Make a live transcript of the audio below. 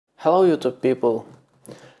Hello YouTube people,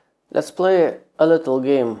 let's play a little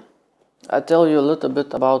game. I tell you a little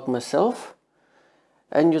bit about myself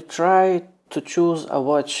and you try to choose a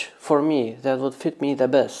watch for me that would fit me the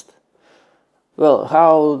best. Well,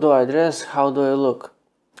 how do I dress, how do I look?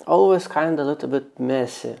 Always kinda a little bit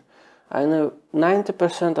messy. I know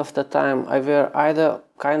 90% of the time I wear either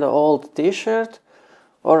kinda old t-shirt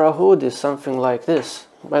or a hoodie, something like this.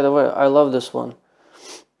 By the way, I love this one.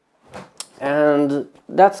 And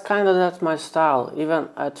that's my style. Even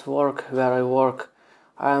at work where I work,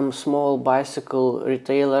 I'm a small bicycle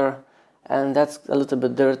retailer, and that's a little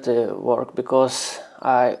bit dirty work because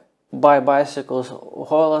I buy bicycles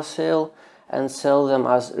wholesale and sell them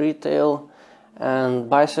as retail, and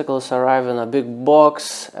bicycles arrive in a big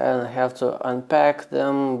box and I have to unpack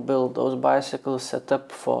them, build those bicycles, set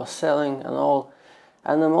up for selling and all,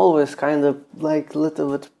 and I'm always kind of like a little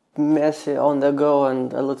bit messy on the go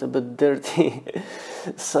and a little bit dirty.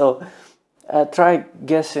 So try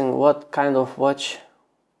guessing what kind of watch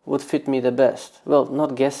would fit me the best. Well,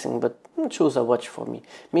 not guessing, but choose a watch for me.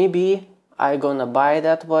 Maybe I gonna buy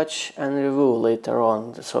that watch and review later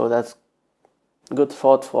on, so that's good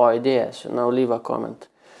thought for ideas. Leave a comment.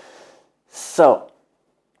 So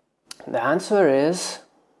the answer is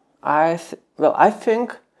I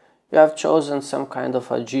think you have chosen some kind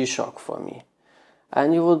of a G-Shock for me.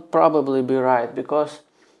 And you would probably be right, because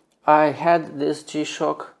I had this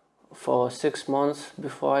G-Shock for 6 months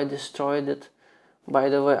before I destroyed it. By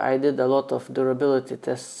the way, I did a lot of durability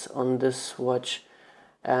tests on this watch,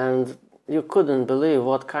 and you couldn't believe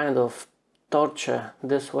what kind of torture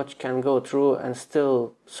this watch can go through and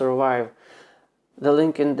still survive. The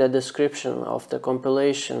link in the description of the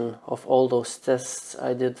compilation of all those tests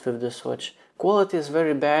I did with this watch. Quality is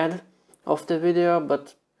very bad of the video,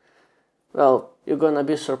 but well, you're gonna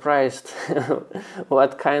be surprised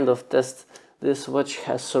what kind of test this watch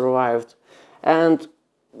has survived. And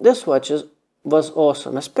this watch was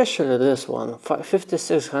awesome, especially this one,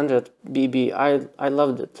 5600 BB. I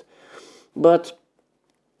loved it. But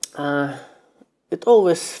it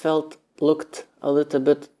always looked a little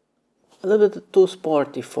bit too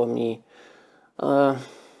sporty for me.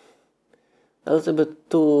 A little bit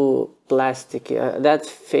too plasticky. That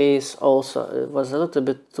face also was a little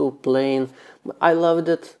bit too plain. I loved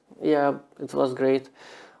it. Yeah, it was great.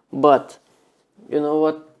 But you know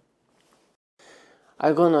what?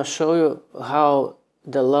 I'm gonna show you how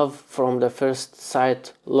the love from the first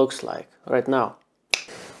sight looks like right now.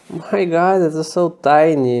 My god, it is so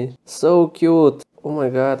tiny, so cute. Oh my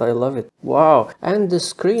god, I love it. Wow. And the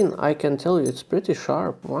screen, I can tell you, it's pretty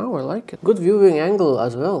sharp. Wow, I like it. Good viewing angle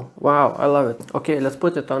as well. Wow, I love it. Okay, let's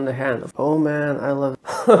put it on the hand. Oh man, I love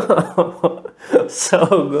it. So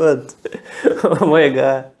good. Oh my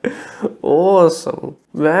god. Awesome.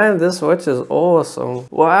 Man, this watch is awesome.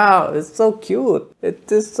 Wow, it's so cute.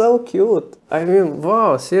 It is so cute. I mean,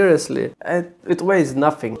 wow, seriously. It weighs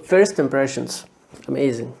nothing. First impressions,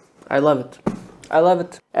 amazing. I love it. I love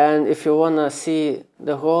it. And if you wanna see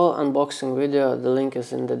the whole unboxing video, the link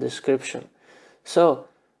is in the description. So,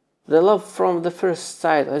 the love from the first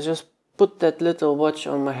sight, I just put that little watch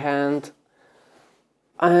on my hand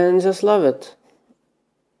and just love it.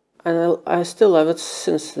 And I still love it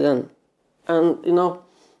since then. And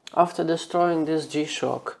after destroying this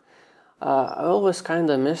G-Shock, I always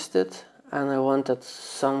kinda missed it, and I wanted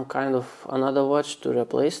some kind of another watch to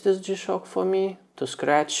replace this G-Shock for me, to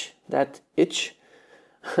scratch that itch.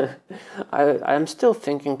 I'm still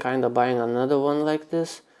thinking kinda buying another one like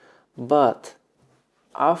this, but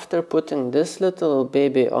after putting this little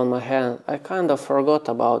baby on my hand, I kinda forgot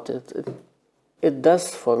about it. It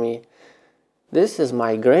does for me. This is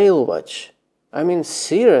my grail watch. I mean,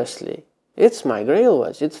 seriously, it's my grail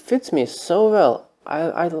watch. It fits me so well.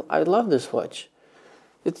 I love this watch.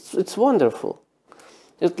 It's wonderful.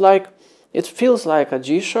 It feels like a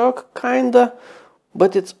G-Shock kinda,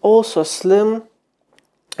 but it's also slim.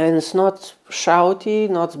 And it's not shouty,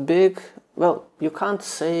 not big. Well, you can't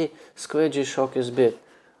say Square G-Shock is big.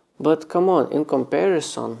 But come on, in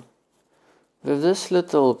comparison with this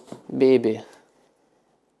little baby,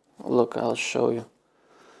 look, I'll show you.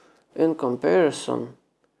 In comparison,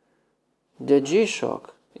 the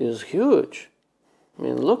G-Shock is huge. I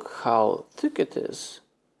mean, look how thick it is.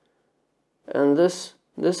 And this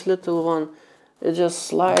little one, it just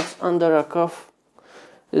slides under a cuff.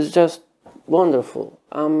 It's just wonderful,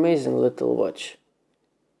 amazing little watch.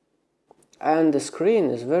 And the screen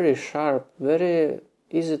is very sharp, very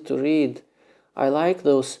easy to read. I like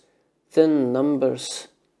those thin numbers.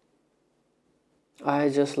 I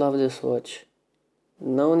just love this watch.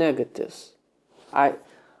 No negatives. I'm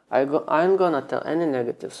gonna tell any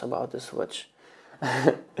negatives about this watch.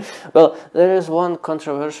 Well, there is one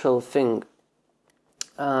controversial thing.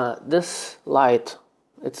 This light,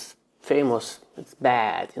 it's famous, it's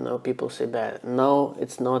bad, you know, people say bad. No,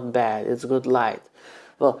 it's not bad, it's good light.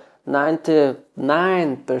 Well,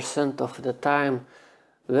 99% of the time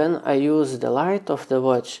when I use the light of the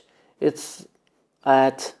watch, it's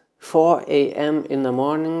at 4 a.m. in the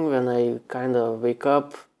morning when I kind of wake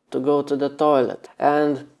up to go to the toilet.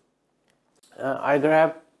 And I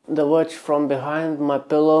grab the watch from behind my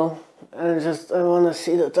pillow and just I want to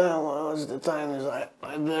see the time. What's the time? Is I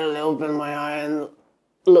barely open my eye and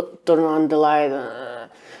look, turn on the light.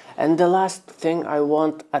 And the last thing I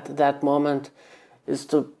want at that moment is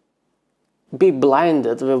to be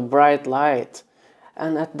blinded with bright light.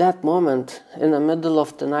 And at that moment, in the middle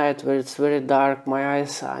of the night where it's very dark, my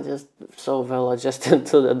eyes are just so well adjusted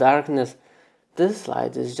to the darkness. This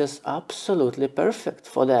light is just absolutely perfect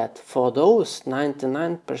for that, for those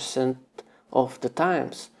 99% of the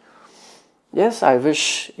times. Yes, I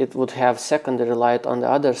wish it would have secondary light on the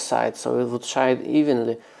other side, so it would shine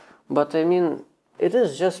evenly. But I mean, it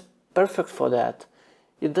is just perfect for that.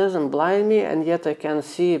 It doesn't blind me, and yet I can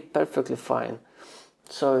see perfectly fine.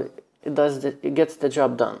 So it gets the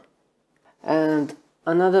job done. And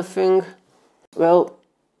another thing, well,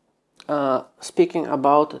 speaking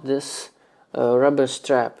about this rubber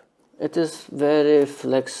strap, it is very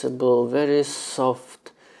flexible, very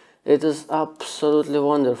soft. It is absolutely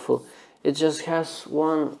wonderful. It just has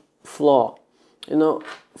one flaw. You know,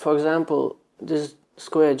 for example, this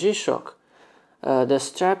square G-Shock, the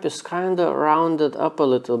strap is kind of rounded up a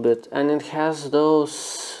little bit, and it has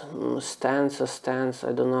those stands,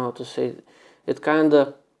 I don't know how to say it. It kind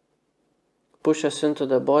of pushes into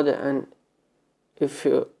the body, and if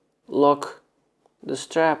you lock the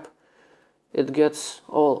strap, it gets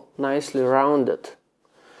all nicely rounded.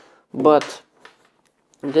 But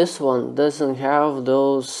this one doesn't have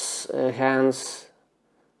those hands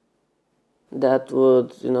that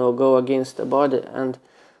would, you know, go against the body, and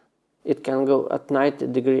it can go at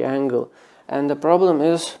 90-degree angle. And the problem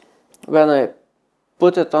is when I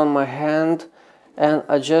put it on my hand and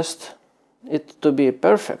adjust it to be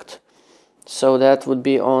perfect. So that would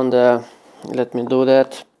be on the, let me do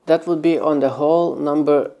that. That would be on the hole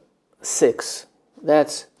number 6.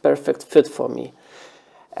 That's perfect fit for me.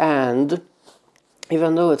 And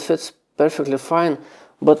even though it fits perfectly fine,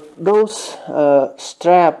 but those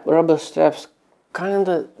rubber straps kind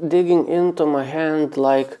of digging into my hand,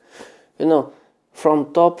 like, you know,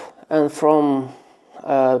 from top and from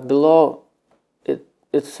below,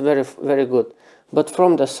 it's very, very good. But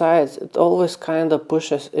from the sides, it always kind of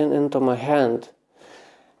pushes into my hand.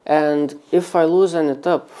 And if I loosen it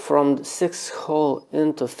up from the 6th hole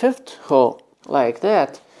into 5th hole, like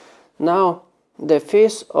that, now the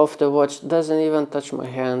face of the watch doesn't even touch my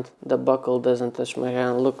hand. The buckle doesn't touch my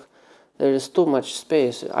hand. Look, there is too much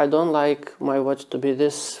space. I don't like my watch to be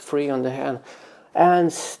this free on the hand.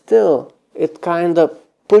 And still, it kind of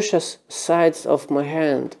pushes sides of my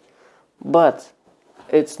hand. But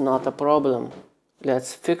it's not a problem.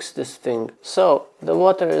 Let's fix this thing. So, the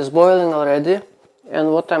water is boiling already.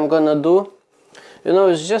 And what I'm gonna do, you know,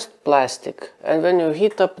 it's just plastic. And when you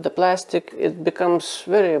heat up the plastic, it becomes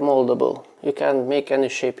very moldable. You can make any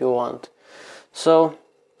shape you want. So,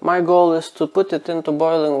 my goal is to put it into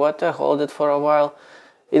boiling water, hold it for a while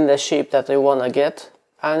in the shape that I wanna get.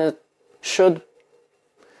 And it should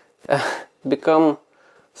become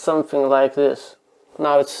something like this.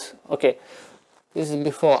 Now it's, okay, this is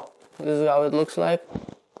before. This is how it looks like.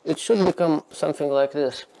 It should become something like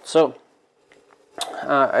this. So,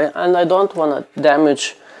 and I don't want to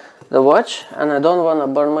damage the watch, and I don't want to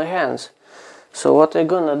burn my hands. So what I'm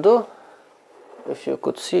gonna do, if you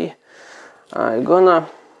could see, I'm gonna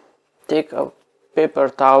take a paper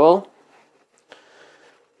towel,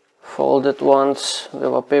 fold it once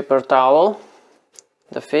with a paper towel,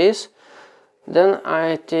 the face, then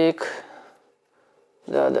I take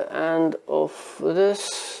the other end of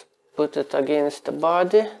this, put it against the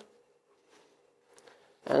body,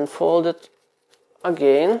 and fold it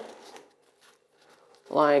again,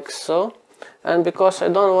 like so. And because I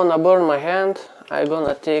don't want to burn my hand, I'm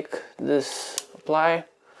gonna take this apply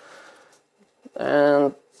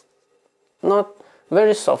and not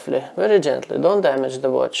very softly, very gently, don't damage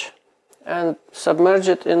the watch, and submerge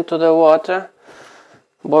it into the water,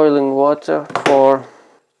 boiling water, for,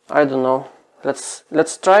 I don't know,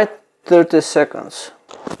 let's try 30 seconds.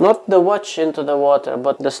 Not the watch into the water,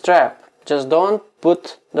 but the strap. Just don't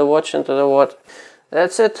put the watch into the water.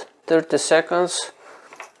 That's it, 30 seconds.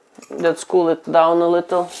 Let's cool it down a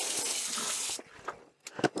little.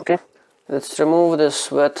 Okay, let's remove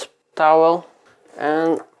this wet towel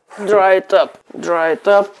and dry it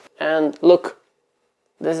up, and look,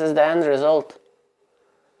 this is the end result.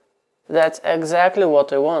 That's exactly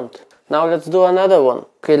what I want. Now let's do another one.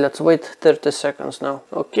 Okay, let's wait 30 seconds now.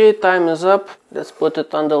 Okay, time is up. Let's put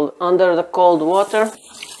it under the cold water.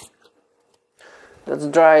 Let's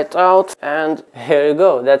dry it out, and here you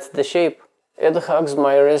go. That's the shape. It hugs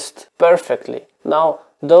my wrist perfectly. Now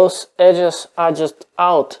those edges are just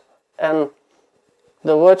out, and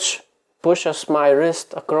the watch pushes my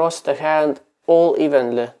wrist across the hand all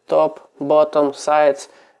evenly. Top, bottom, sides,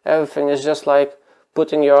 everything is just like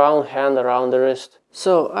putting your own hand around the wrist.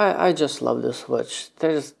 So I just love this watch.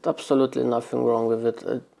 There is absolutely nothing wrong with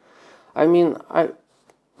it. I mean, I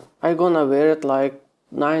gonna wear it like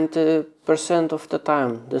 90% of the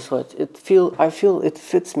time, this watch. I feel it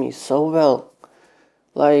fits me so well.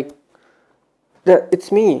 Like,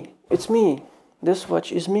 it's me. This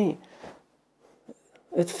watch is me.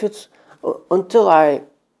 It fits. Until I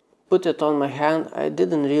put it on my hand, I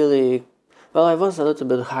didn't really... Well, I was a little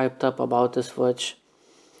bit hyped up about this watch,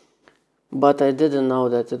 but I didn't know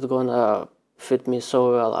that it's gonna fit me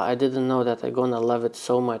so well. I didn't know that I'm gonna love it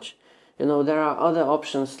so much. You know, there are other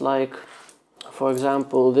options like, for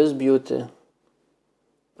example, this beauty.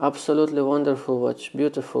 Absolutely wonderful watch,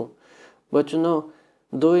 beautiful. But you know,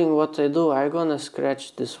 doing what I do, I'm gonna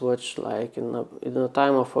scratch this watch like in a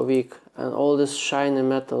time of a week, and all this shiny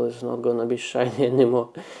metal is not gonna be shiny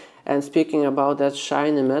anymore. And speaking about that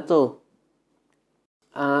shiny metal,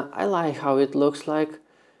 I like how it looks like,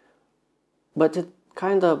 but it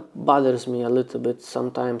kind of bothers me a little bit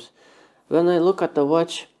sometimes. When I look at the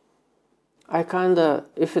watch,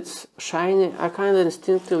 if it's shiny, I kind of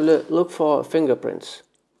instinctively look for fingerprints.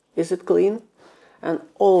 Is it clean? And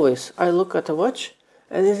always, I look at the watch,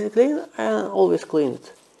 and is it clean? I always clean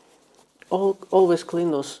it. Always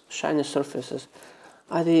clean those shiny surfaces.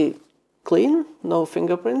 Are they clean? No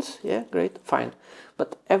fingerprints? Yeah, great, fine.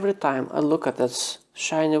 But every time I look at this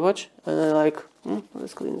shiny watch, and I like,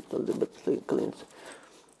 let's clean it a little bit, clean it.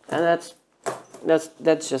 And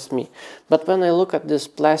that's just me. But when I look at this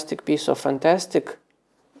plastic piece of fantastic,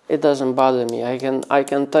 it doesn't bother me. I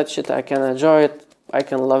can touch it, I can enjoy it, I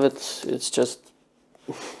can love it. It's just,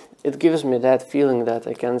 it gives me that feeling that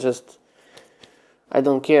I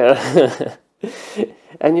don't care.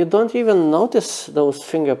 And you don't even notice those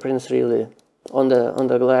fingerprints really on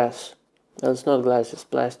the glass. Well, it's not glass, it's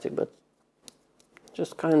plastic, but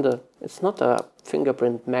just kind of, it's not a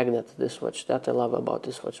fingerprint magnet, this watch. That I love about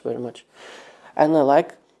this watch very much. And I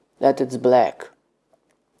like that it's black.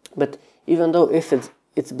 But even though if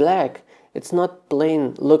it's black, it's not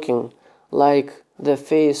plain looking like the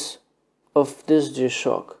face of this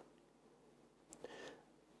G-Shock.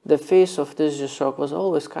 The face of this G-Shock was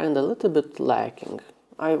always kind of a little bit lacking.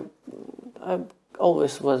 I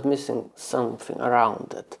always was missing something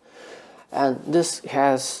around it. And this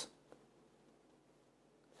has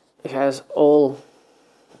all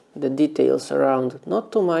the details around it.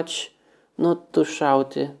 Not too much, not too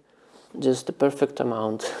shouty, just the perfect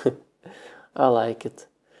amount. I like it.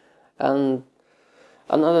 And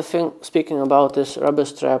another thing, speaking about this rubber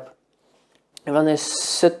strap, when I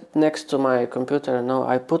sit next to my computer now,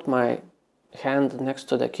 I put my hand next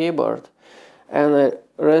to the keyboard and I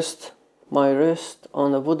rest my wrist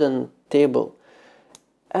on a wooden table,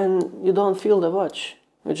 and you don't feel the watch.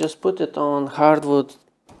 You just put it on hardwood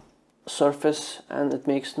surface and it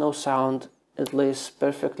makes no sound. It lays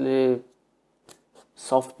perfectly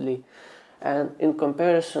softly. And in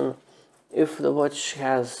comparison, if the watch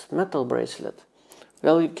has metal bracelet,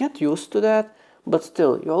 well, you get used to that, but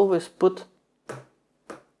still you always put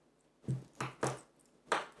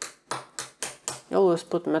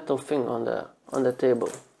metal thing on the table.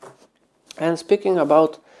 And speaking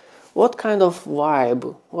about what kind of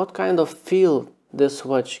vibe, what kind of feel this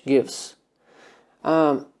watch gives,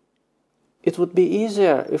 it would be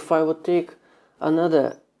easier if I would take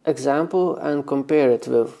another example and compare it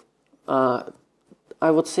with. I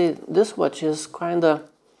would say this watch is kind of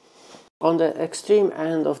on the extreme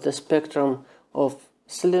end of the spectrum of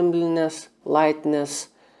slimness, lightness,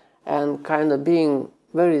 and kind of being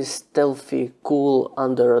very stealthy, cool,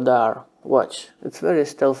 under radar watch. It's very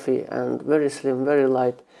stealthy and very slim, very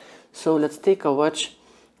light. So let's take a watch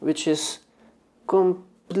which is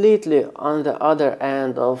completely on the other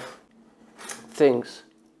end of things.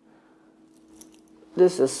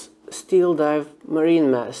 This is Steel Dive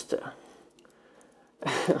Marine Master.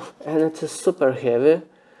 And it is super heavy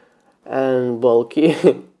and bulky.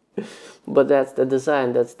 But that's the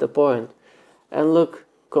design, that's the point. And look,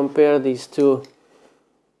 compare these two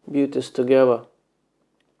beauties together.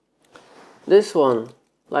 This one,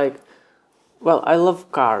 like, well, I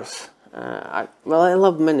love cars, Well, I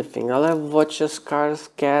love many things. I love watches, cars,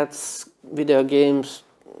 cats, video games.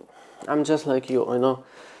 I'm just like you know.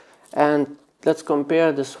 And let's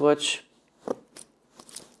compare this watch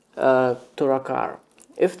to a car.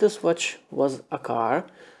 If this watch was a car,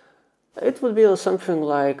 it would be something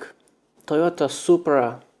like Toyota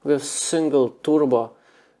Supra with single turbo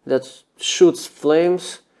that shoots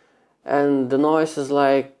flames, and the noise is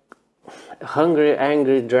like hungry,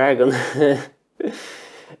 angry dragon.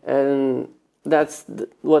 And that's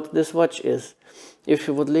what this watch is. If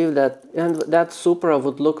you would leave that, and that Supra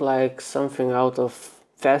would look like something out of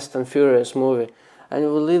Fast and Furious movie, and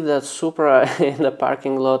you would leave that Supra in the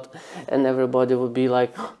parking lot, and everybody would be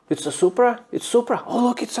like, oh, it's a Supra? It's Supra? Oh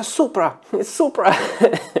look, it's a Supra! It's Supra!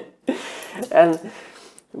 And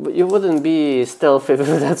you wouldn't be stealthy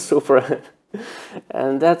with that Supra.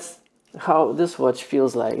 And that's how this watch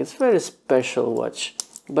feels like. It's a very special watch,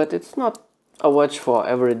 but it's not a watch for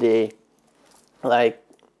every day. Like,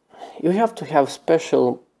 you have to have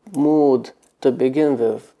special mood to begin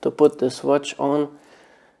with to put this watch on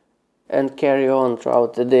and carry on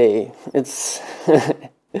throughout the day. It's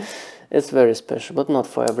it's very special, but not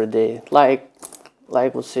for every day. Like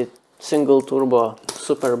we say, single turbo,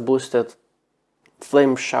 super boosted,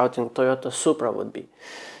 flame shouting Toyota Supra would be.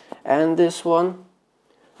 And this one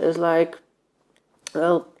is like,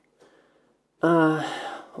 well,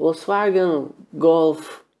 Volkswagen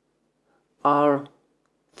Golf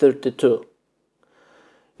R32.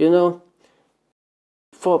 You know,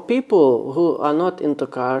 for people who are not into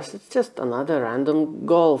cars, it's just another random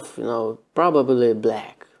Golf, you know, probably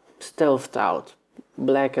black, stealthed out,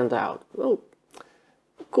 blackened out. Well,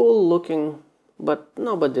 cool looking, but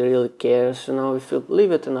nobody really cares, you know. If you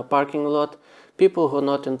leave it in a parking lot, people who are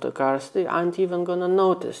not into cars, they aren't even gonna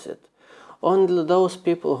notice it. Only those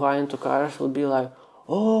people who are into cars will be like,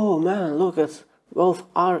 oh man, look, it's Golf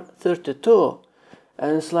R32.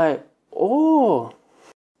 And it's like, oh,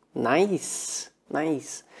 nice,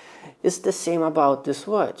 nice. It's the same about this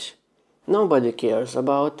watch. Nobody cares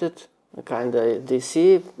about it. Kinda, they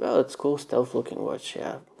see, well, it's cool, stealth looking watch,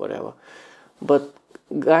 yeah, whatever. But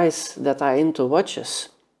guys that are into watches,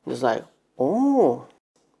 it's like, oh,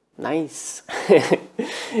 nice.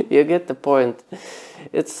 You get the point.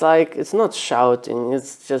 It's like, it's not shouting,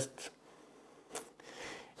 it's just...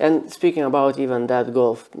 And speaking about even that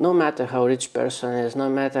Golf, no matter how rich person is, no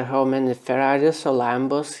matter how many Ferraris or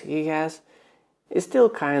Lambos he has, he still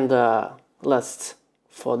kinda lusts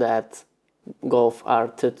for that Golf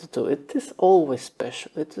R32. It is always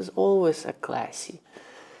special, it is always a classy.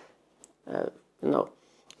 You know,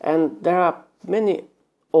 and there are many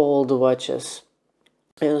old watches.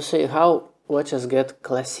 You see how watches get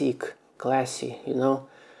classy, you know.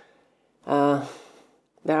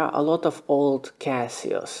 There are a lot of old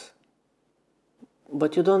Casios,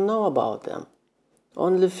 but you don't know about them.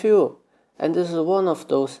 Only few, and this is one of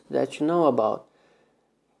those that you know about.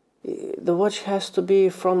 The watch has to be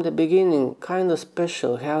from the beginning kind of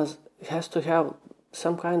special, has to have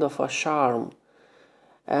some kind of a charm,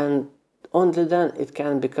 and only then it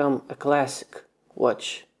can become a classic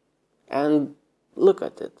watch. And look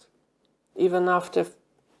at it, even after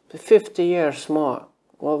 50 years more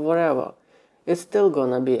or whatever, it's still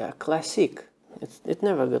gonna be a classic. It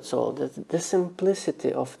never gets old. The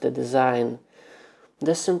simplicity of the design,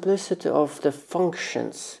 the simplicity of the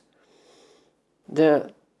functions,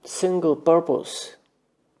 the single purpose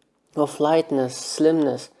of lightness,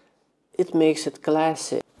 slimness, it makes it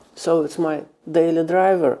classy. So it's my daily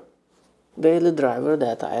driver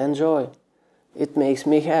that I enjoy. It makes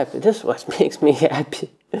me happy. This watch makes me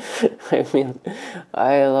happy. I mean,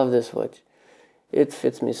 I love this watch. It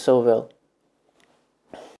fits me so well.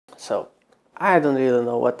 So, I don't really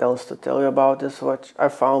know what else to tell you about this watch. I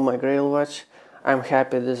found my Grail watch. I'm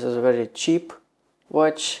happy this is a very cheap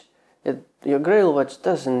watch. Your Grail watch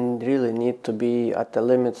doesn't really need to be at the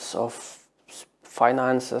limits of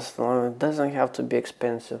finances. It doesn't have to be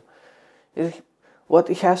expensive. What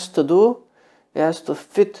it has to do, it has to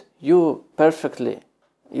fit you perfectly.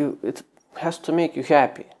 It has to make you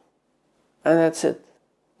happy. And that's it.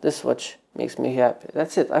 This watch makes me happy.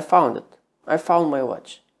 That's it. I found it. I found my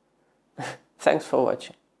watch. Thanks for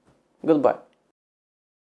watching. Goodbye.